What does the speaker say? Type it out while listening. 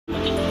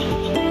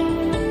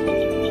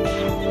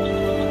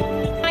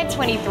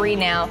5:23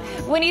 now.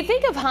 When you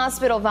think of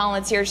hospital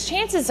volunteers,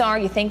 chances are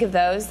you think of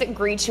those that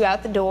greet you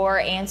out the door,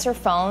 answer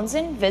phones,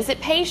 and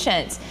visit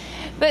patients.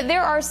 But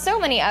there are so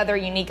many other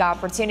unique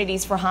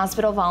opportunities for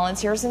hospital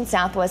volunteers in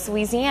Southwest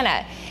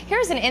Louisiana.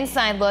 Here's an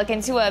inside look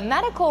into a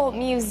medical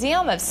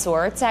museum of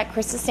sorts at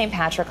Christus St.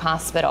 Patrick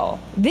Hospital.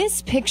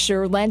 This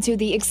picture led to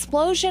the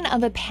explosion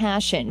of a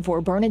passion for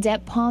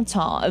Bernadette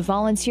Ponton, a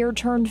volunteer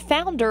turned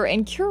founder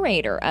and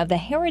curator of the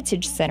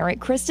Heritage Center at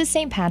Christus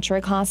St.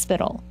 Patrick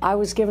Hospital. I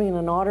was given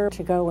an order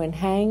to go and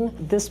hang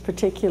this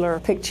particular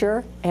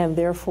picture, and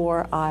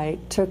therefore I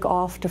took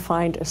off to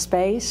find a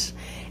space,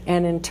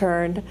 and in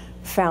turn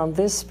found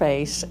this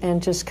space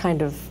and just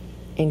kind of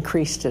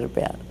increased it a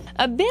bit.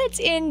 A bit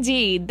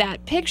indeed.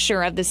 That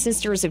picture of the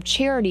Sisters of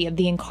Charity of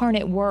the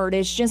Incarnate Word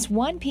is just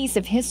one piece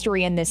of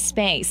history in this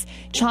space,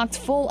 chocked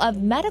full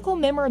of medical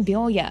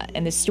memorabilia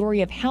and the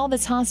story of how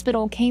this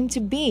hospital came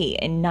to be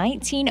in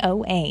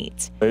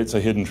 1908. It's a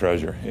hidden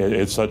treasure.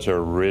 It's such a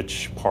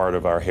rich part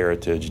of our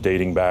heritage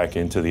dating back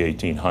into the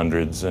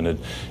 1800s, and it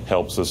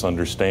helps us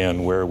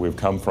understand where we've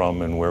come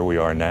from and where we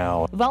are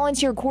now.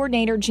 Volunteer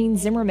coordinator Gene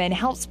Zimmerman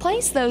helps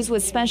place those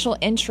with special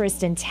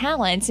interest and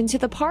talents into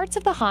the parts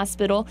of the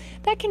hospital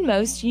that can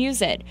most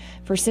use it.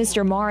 For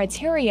Sister Mara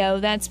Terrio,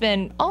 that's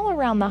been all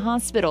around the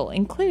hospital,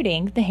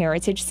 including the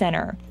Heritage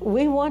Center.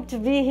 We want to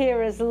be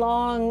here as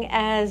long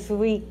as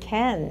we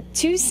can.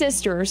 Two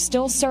sisters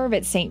still serve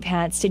at St.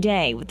 Pat's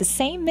today with the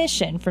same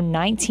mission from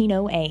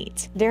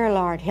 1908. Dear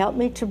Lord, help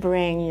me to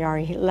bring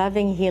your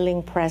loving,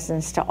 healing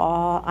presence to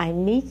all I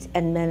meet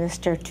and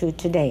minister to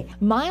today.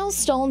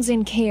 Milestones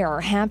in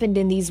care happened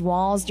in these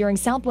walls during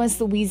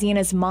Southwest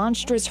Louisiana's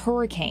monstrous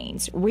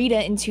hurricanes,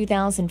 Rita in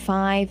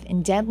 2005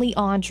 and Deadly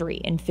Audrey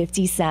in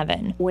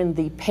 57. When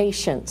the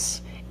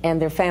patients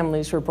and their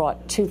families were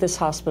brought to this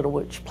hospital,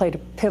 which played a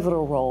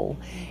pivotal role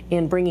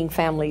in bringing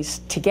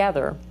families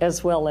together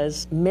as well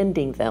as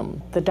mending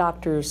them, the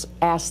doctors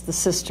asked the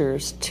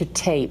sisters to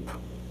tape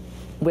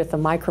with a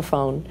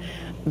microphone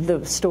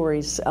the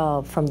stories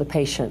from the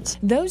patients.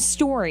 Those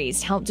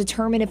stories helped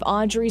determine if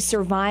Audrey's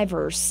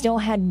survivors still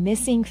had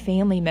missing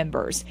family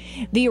members.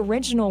 The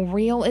original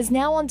reel is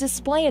now on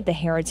display at the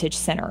Heritage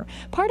Center,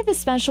 part of a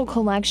special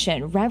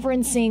collection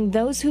reverencing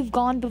those who've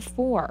gone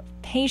before,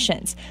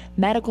 patients,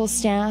 medical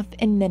staff,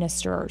 and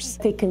ministers.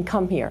 They can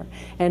come here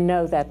and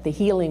know that the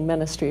healing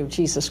ministry of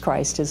Jesus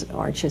Christ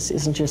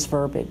isn't just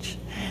verbiage,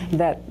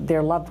 that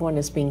their loved one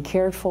is being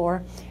cared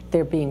for,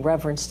 they're being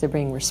reverenced, they're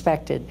being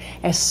respected,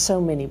 as so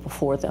many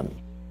before them.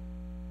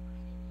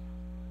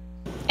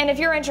 And if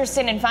you're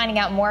interested in finding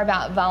out more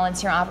about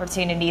volunteer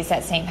opportunities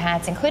at St.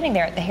 Pat's, including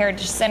there at the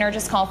Heritage Center,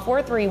 just call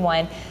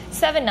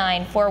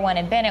 431-7941.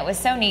 And Ben, it was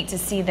so neat to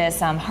see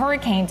this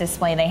hurricane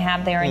display they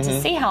have there and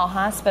to see how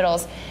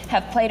hospitals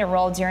have played a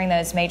role during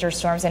those major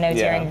storms. I know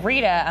during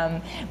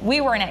Rita, we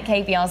weren't at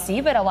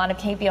KPLC, but a lot of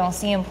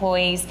KPLC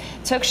employees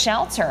took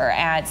shelter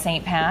at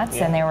St. Pat's,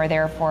 and they were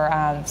there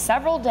for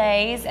several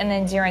days. And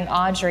then during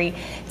Audrey,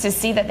 to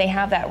see that they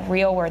have that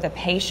reel where the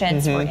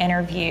patients were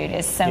interviewed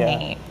is so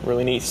neat.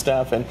 Really neat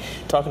stuff. And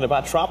talking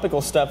about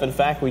tropical stuff, in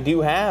fact, we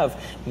do have,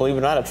 believe it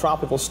or not, a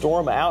tropical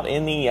storm out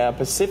in the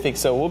Pacific,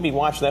 so we'll be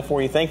watching that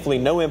for you. Thankfully,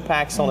 no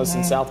impacts on us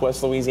in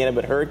Southwest Louisiana,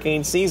 but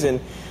hurricane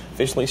season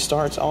officially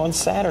starts on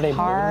Saturday.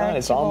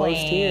 It's almost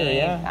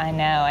here. I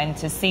know, and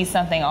to see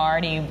something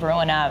already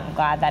brewing up, I'm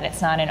glad that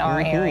it's not in our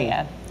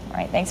area. All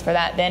right, thanks for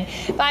that, Ben.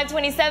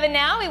 5:27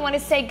 now. We want to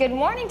say good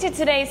morning to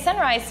today's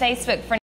Sunrise Facebook for